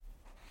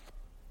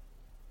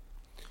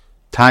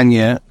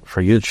Tanya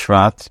for Yud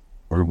Shvat.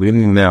 We're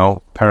beginning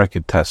now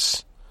Perek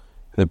Tes.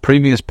 In the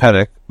previous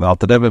Perek, the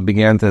Alter Rebbe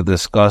began to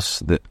discuss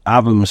the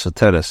Avim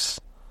Soteris,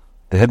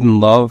 the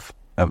hidden love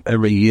of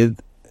every Yid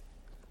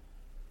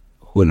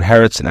who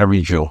inherits in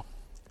every Jew,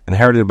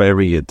 inherited by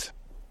every Yid,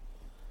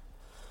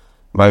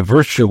 by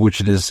virtue of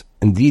which it is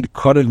indeed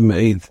Kodev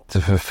made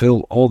to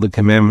fulfill all the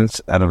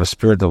commandments out of a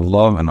spirit of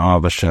love and awe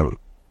of Hashem.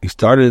 He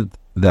started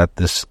that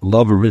this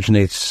love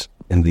originates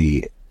in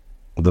the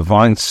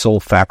divine soul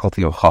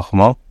faculty of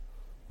Chachma,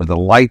 where the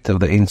light of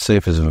the Ein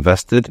Sof is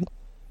invested,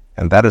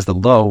 and that is the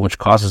love which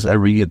causes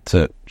every Yid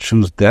to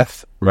choose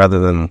death rather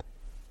than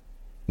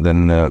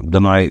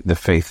deny the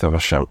faith of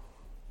Hashem. It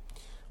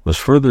was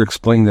further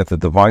explained that the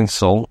divine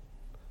soul,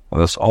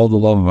 and thus all the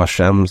love of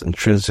Hashem is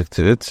intrinsic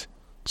to it,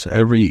 so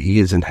every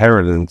Yid's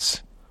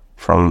inheritance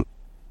from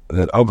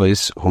the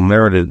Avos who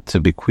merited to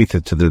bequeath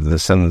it to their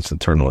descendants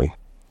eternally.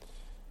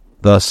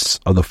 Thus,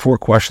 of the 4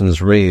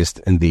 questions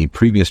raised in the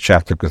previous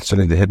chapter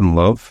concerning the hidden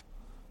love,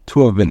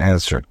 2 have been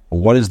answered.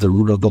 What is the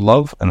root of the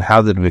love, and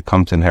how did we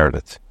come to inherit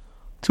it?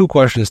 2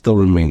 questions still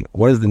remain.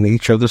 What is the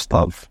nature of this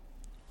love?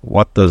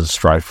 What does it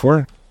strive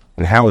for?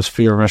 And how is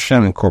fear of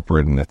Hashem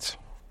incorporated in it?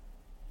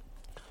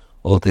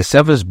 Well, the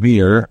Seves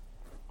Beer,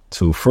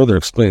 to further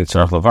explain it,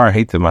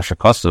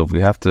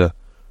 we have to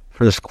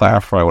first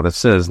clarify what it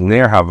says.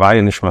 Ner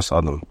Havaya Nishmas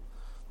Adam.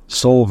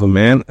 Soul of a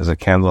man is a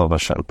candle of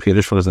Hashem.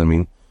 Pirish, what does that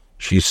mean?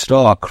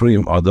 Shisra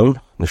Akriyim Adam,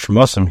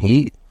 Nishmasam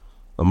He,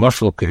 the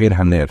Mashal Kavir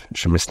Haner,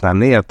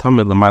 Shemistanea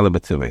Tamid Lamaila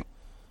Betivi.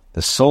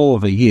 The soul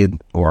of a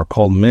Yid, who are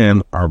called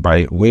man, are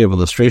by way of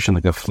illustration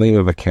like a flame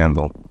of a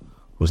candle,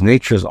 whose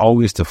nature is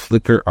always to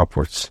flicker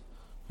upwards.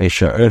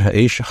 Because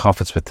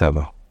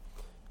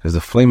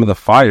the flame of the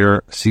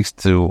fire seeks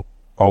to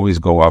always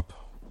go up.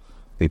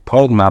 The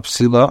flame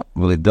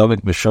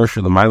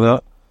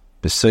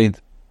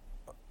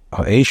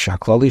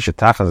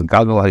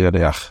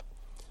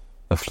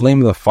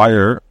of the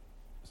fire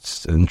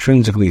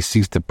intrinsically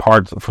seeks to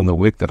part from the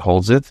wick that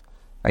holds it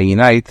and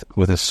unite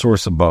with its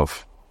source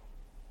above.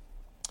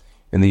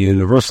 In the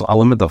universal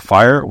element of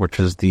fire, which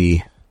is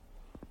in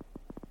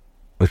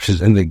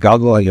the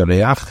Galgal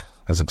HaYoreach,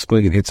 as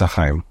explained in Eitz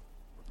HaChaim.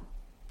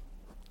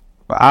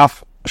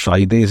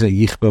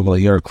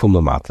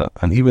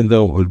 And even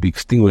though it would be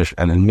extinguished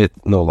and emit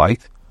no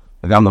light,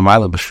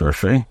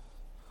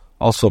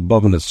 also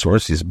above in its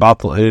source, is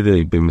Batal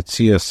Ere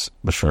B'Metzias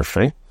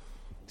B'Shorshe.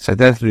 Its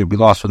identity will be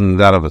lost within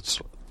that of its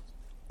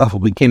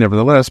became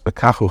nevertheless,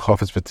 B'Kachu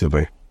Chofetz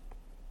B'Tivei.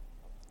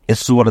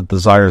 It's what it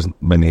desires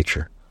by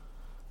nature.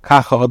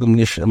 Kacha Adam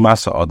Nish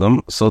Masa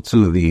Adam, so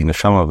too the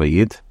Neshama of a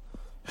Yid.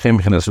 Chem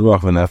Chenes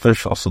Ruach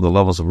V'Nefesh, also the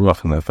levels of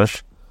Ruach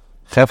V'Nefesh.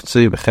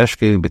 Cheftzei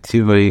B'Cheshke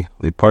B'Tivei,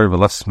 L'Par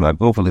V'Les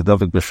Magov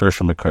L'Davik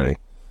B'Shorshe Mekari.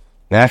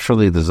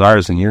 Naturally it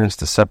desires and yearns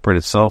to separate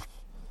itself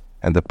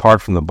and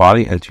depart from the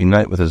body and to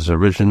unite with its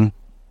origin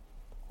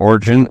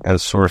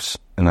and source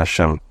in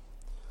Hashem.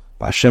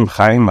 B'Hashem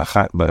Chaye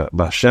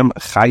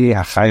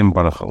HaChayim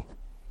Baruch Hu.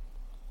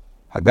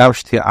 Hagav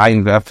Sh'tia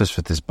Ayin V'Efes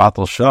V'Tis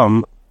Batal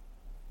Sham,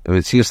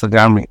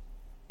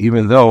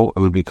 even though it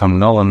would become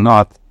null and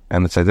not,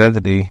 and its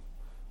identity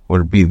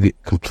would be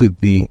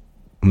completely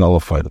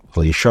nullified.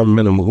 With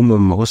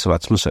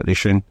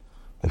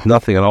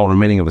nothing at all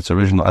remaining of its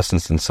original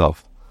essence and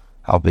self.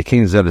 It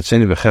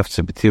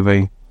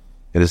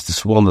is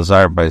this will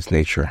desired by its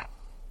nature.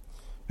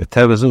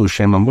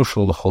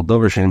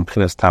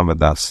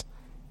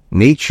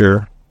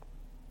 Nature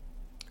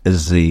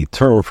is the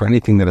term for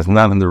anything that is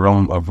not in the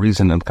realm of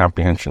reason and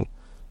comprehension.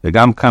 Here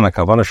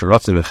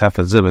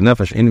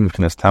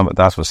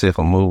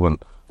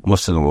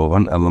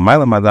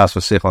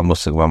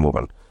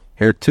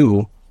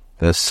too,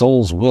 the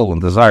soul's will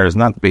and desire is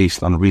not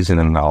based on reason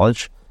and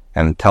knowledge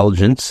and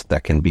intelligence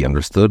that can be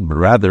understood, but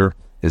rather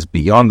is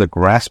beyond the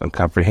grasp and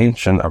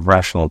comprehension of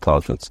rational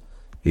intelligence.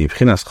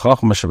 This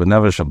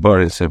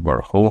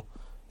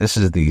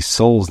is the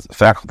soul's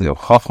faculty of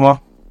Chachma,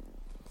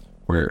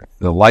 where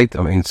the light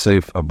of Ein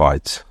Sof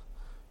abides.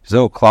 This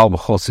is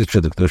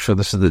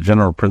the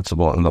general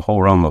principle in the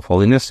whole realm of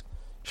holiness.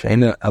 It's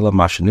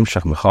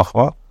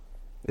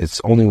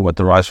only what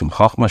derives from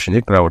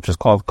Chachma, which is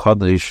called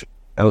Kadosh,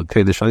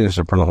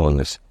 eternal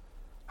holiness.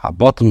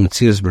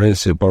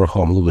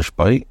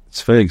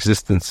 Its very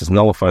existence is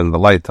nullified in the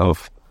light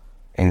of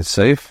Ein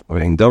Sof,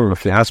 and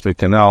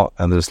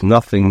there's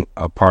nothing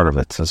a part of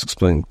it, as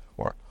explained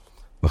before.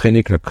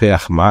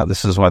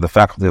 This is why the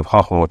faculty of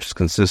Chachma, which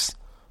consists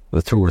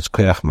of the 2 words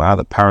Koyach,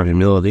 the power of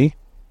humility,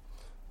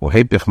 this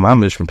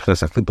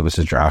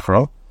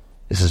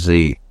is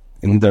the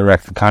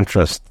indirect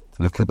contrast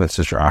to the Klippa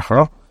Sister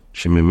Achra,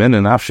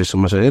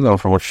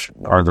 from which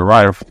are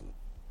derived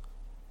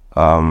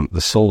the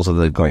souls of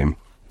the Goyim,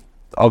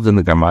 of the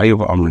Gamai of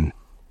Amarim,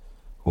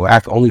 who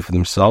act only for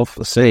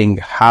themselves, saying,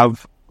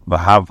 Have,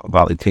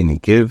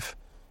 Valitini, give,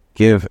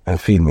 and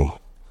feed me.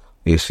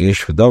 In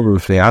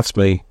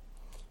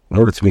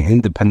order to be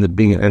independent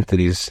being and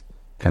entities,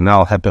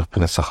 Kanal Hepech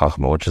P'nes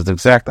HaChachma, which is the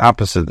exact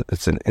opposite.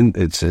 It's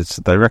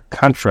a direct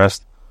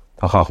contrast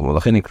to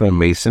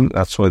Chachma.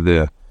 That's why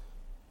the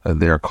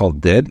they are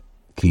called dead.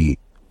 Ki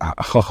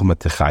chachma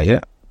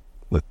techaya,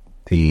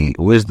 the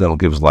wisdom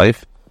gives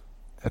life.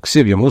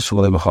 Aksiv yamusu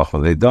v'lei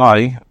b'chachma, they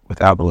die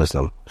without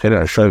wisdom.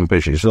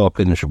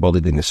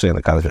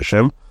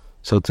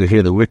 So to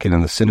hear the wicked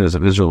and the sinners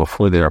of Israel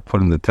before they are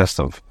put in the test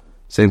of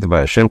sanctified by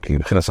Hashem,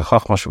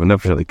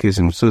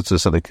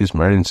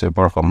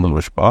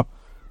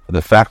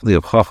 the faculty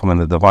of Chacham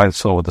and the divine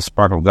soul with the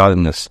spark of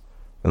godliness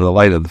and the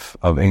light of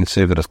Ein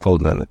Sof that is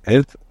clothed in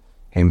it,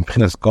 and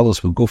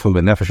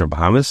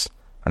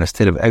a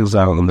state of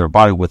exile in their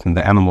body within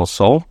the animal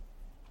soul,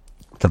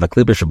 to the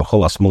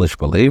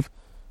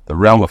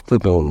realm of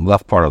Klippa in the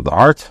left part of the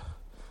heart,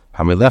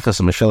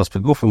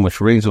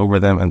 which reigns over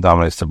them and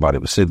dominates their body.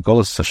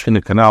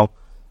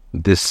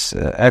 This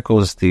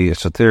echoes the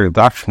esoteric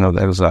doctrine of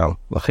the exile.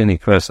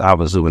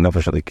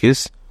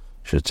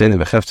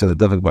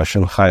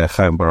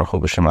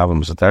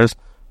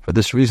 For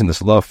this reason,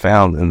 this love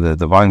found in the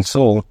divine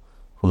soul,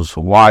 whose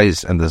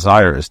wise and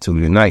desire is to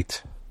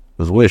unite,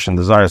 whose wish and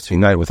desire is to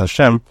unite with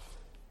Hashem,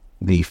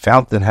 the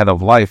fountainhead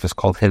of life is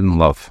called hidden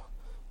love.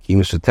 For it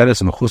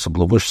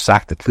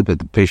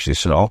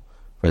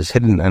is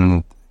hidden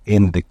and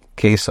in the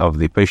case of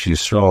the Pesach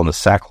Yisrael in the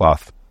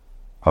sackcloth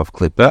of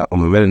Klippa,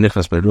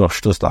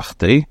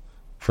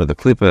 for the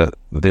Klippa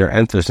there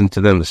enters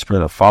into them the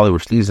spirit of folly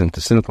which leads them to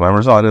sin. It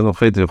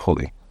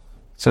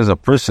says a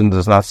person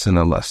does not sin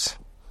unless.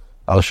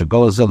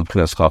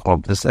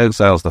 This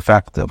exiles the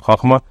faculty of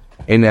Chachma,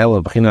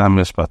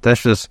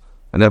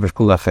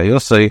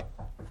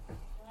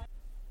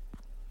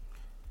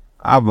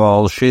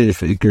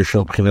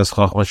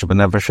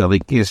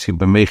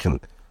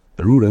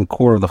 the root and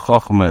core of the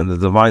Chachma and the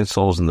divine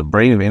souls in the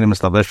brain of animus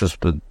laveshus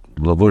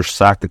lavush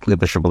sak the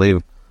klippa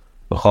shabalev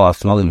b'chol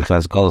asmali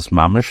because galus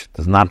mamish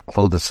does not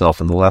clothe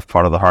itself in the left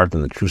part of the heart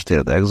in the true state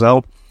of the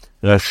exile.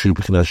 It's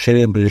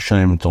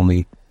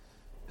only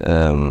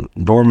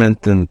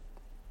dormant and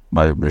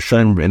by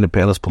Rishayim in the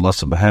palace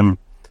Palasa Bahem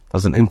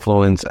doesn't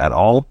influence at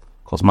all.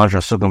 Because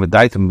Majra Sukam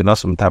Vidaitim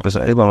Binasum Tapis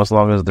Elam, as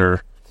long as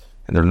they're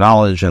in their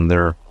knowledge and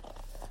their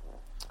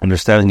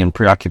understanding and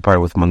preoccupied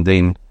with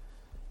mundane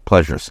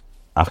pleasures.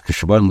 And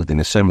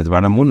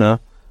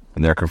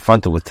they're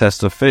confronted with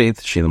tests of faith,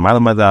 which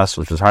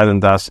is higher than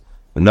Das,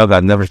 and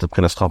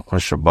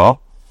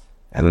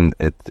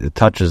it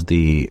touches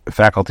the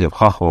faculty of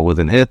Chachma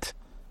within it,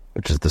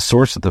 which is the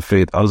source of the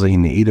faith.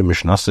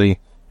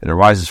 It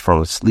arises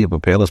from its sleep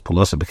of Pelas,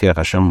 and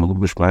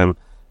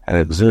it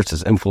exerts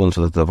its influence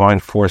with the divine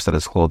force that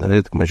is clothed in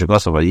it.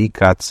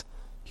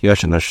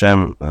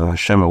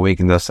 Hashem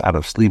awakened us out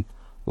of sleep.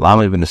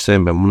 To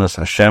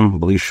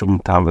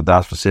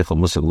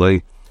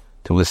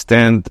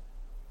withstand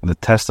the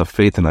test of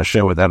faith in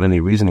Hashem without any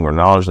reasoning or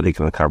knowledge that he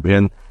can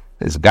comprehend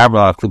is and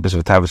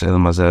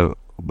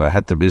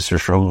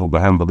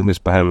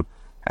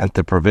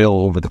to prevail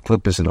over the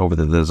klippus and over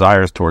the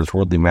desires towards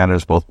worldly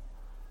matters, both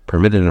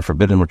permitted and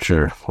forbidden, which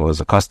was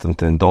accustomed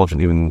to indulge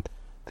and even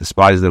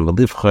despise them. And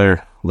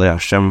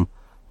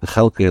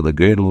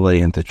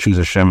to choose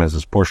Hashem as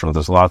his portion of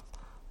this lot.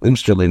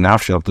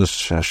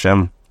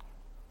 Hashem,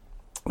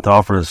 to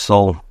offer his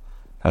soul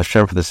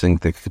Hashem for the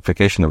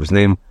sanctification of his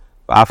name.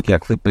 And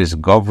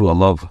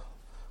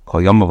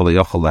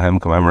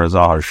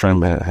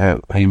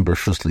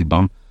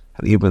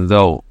even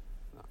though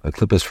a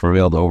klippus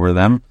prevailed over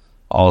them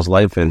all his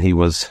life, and he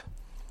was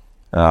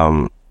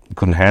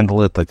couldn't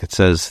handle it, like it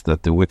says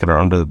that the wicked are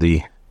under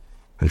the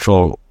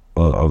control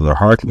of their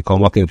heart. When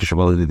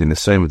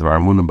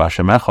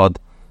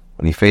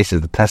he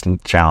faces the testing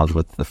challenge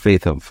with the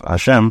faith of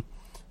Hashem,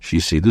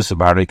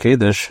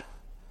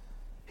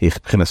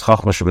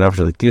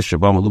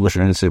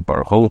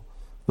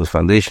 whose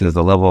foundation is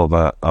the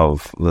level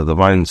of the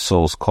divine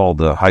souls called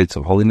the heights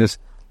of holiness,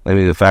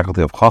 namely the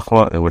faculty of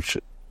Chachma, in which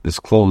is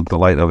clothed the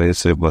light of Ein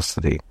Sof blessed.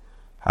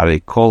 All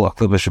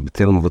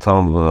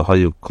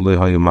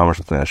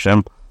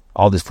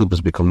these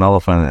klippas become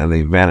nullified and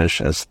they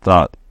vanish as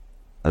thought,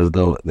 as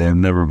though they have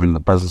never been in the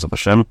presence of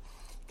Hashem.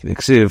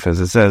 As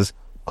it says,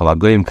 all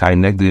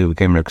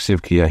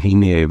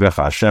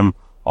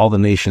the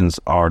nations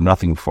are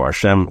nothing for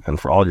Hashem, and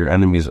for all your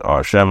enemies are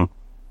Hashem.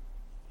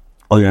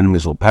 All your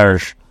enemies will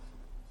perish.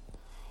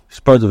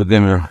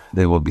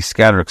 They will be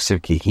scattered.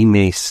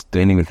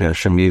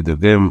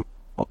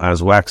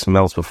 As wax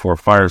melts before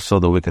fire, so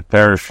the wicked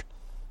perish.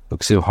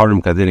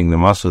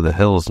 The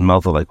hills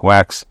melted like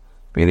wax.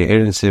 The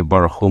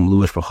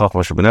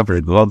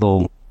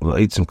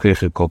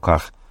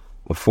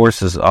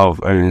forces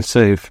of Ein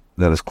Sof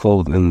that is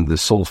clothed in the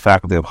soul's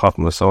faculty of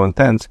Chachma is so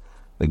intense.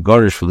 The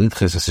garish is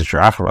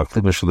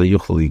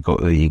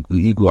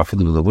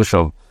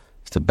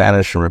to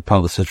banish and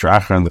repel the Sitra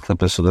Achra and the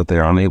Klippa so that they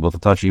are unable to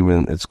touch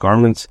even its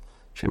garments.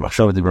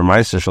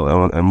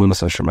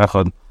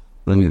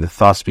 Namely, the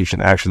thought, speech,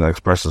 and action that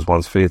expresses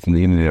one's faith in the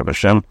unity of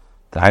Hashem.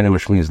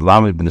 Which means this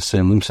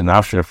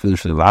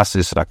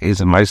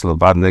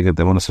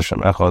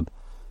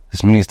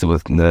means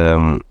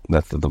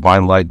that the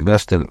divine light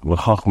vested with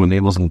Chachma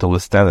enables him to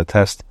withstand the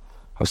test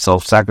of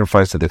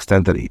self-sacrifice to the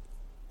extent that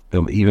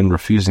even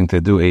refusing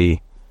to do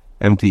a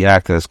empty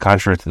act that is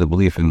contrary to the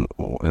belief in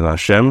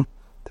Hashem,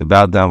 to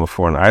bow down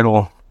before an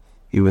idol,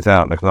 even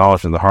without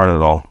acknowledging the heart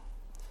at all.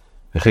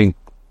 Hashem,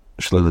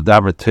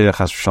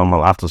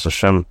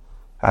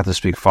 have to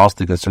speak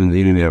falsely concerning the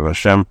unity of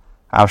Hashem,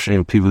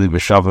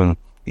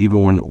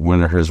 even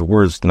when his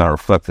words do not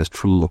reflect his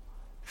true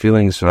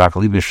feelings. His heart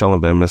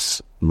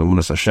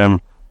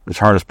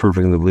is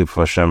perfect in the belief of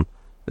Hashem.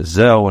 This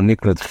is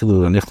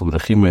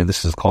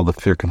called the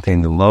fear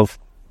contained in love,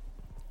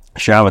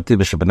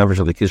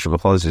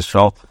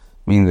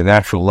 meaning the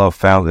natural love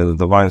found in the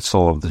divine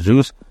soul of the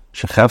Jews,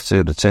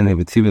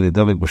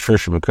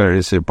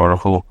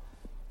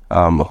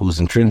 whose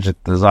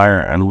intrinsic desire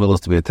and will is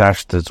to be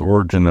attached to its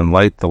origin and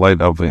light, the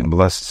light of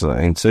blessed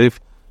Ein Sof.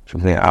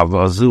 But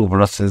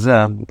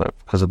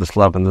because of this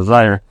love and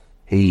desire,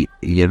 because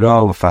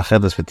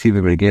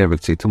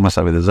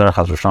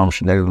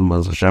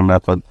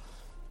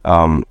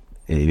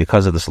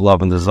of this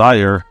love and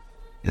desire,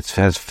 it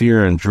has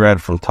fear and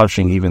dread from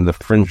touching even the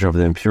fringe of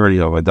the impurity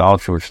of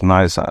idolatry, which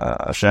denies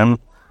Hashem.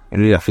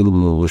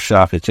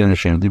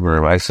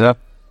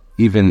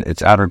 Even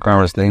its outer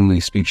garments, namely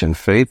speech and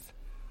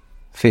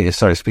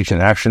speech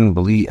and action,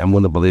 believe and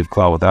wouldn't believe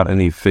klal without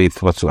any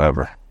faith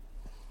whatsoever.